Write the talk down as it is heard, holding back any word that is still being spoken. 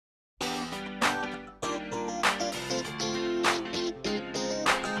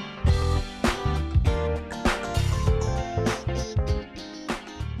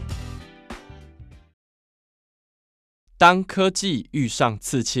当科技遇上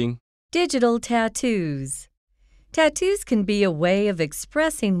刺青 Digital tattoos. Tattoos can be a way of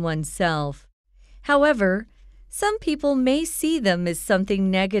expressing oneself. However, some people may see them as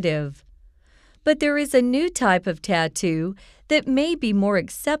something negative. But there is a new type of tattoo that may be more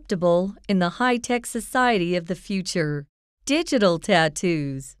acceptable in the high-tech society of the future. Digital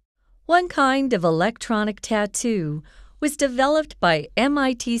tattoos. One kind of electronic tattoo was developed by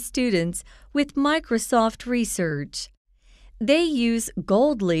MIT students with Microsoft research. They use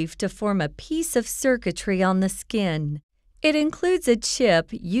gold leaf to form a piece of circuitry on the skin. It includes a chip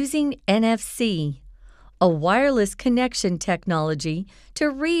using NFC, a wireless connection technology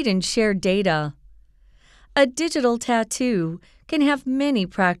to read and share data. A digital tattoo can have many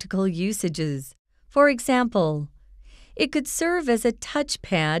practical usages. For example, it could serve as a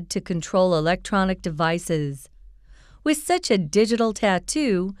touchpad to control electronic devices. With such a digital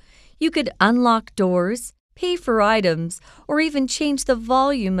tattoo, you could unlock doors, pay for items, or even change the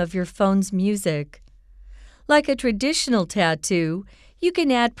volume of your phone's music. Like a traditional tattoo, you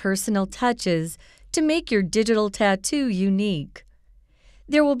can add personal touches to make your digital tattoo unique.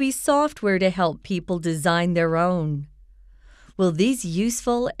 There will be software to help people design their own. Will these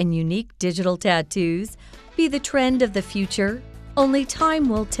useful and unique digital tattoos be the trend of the future? Only time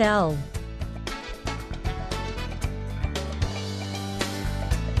will tell.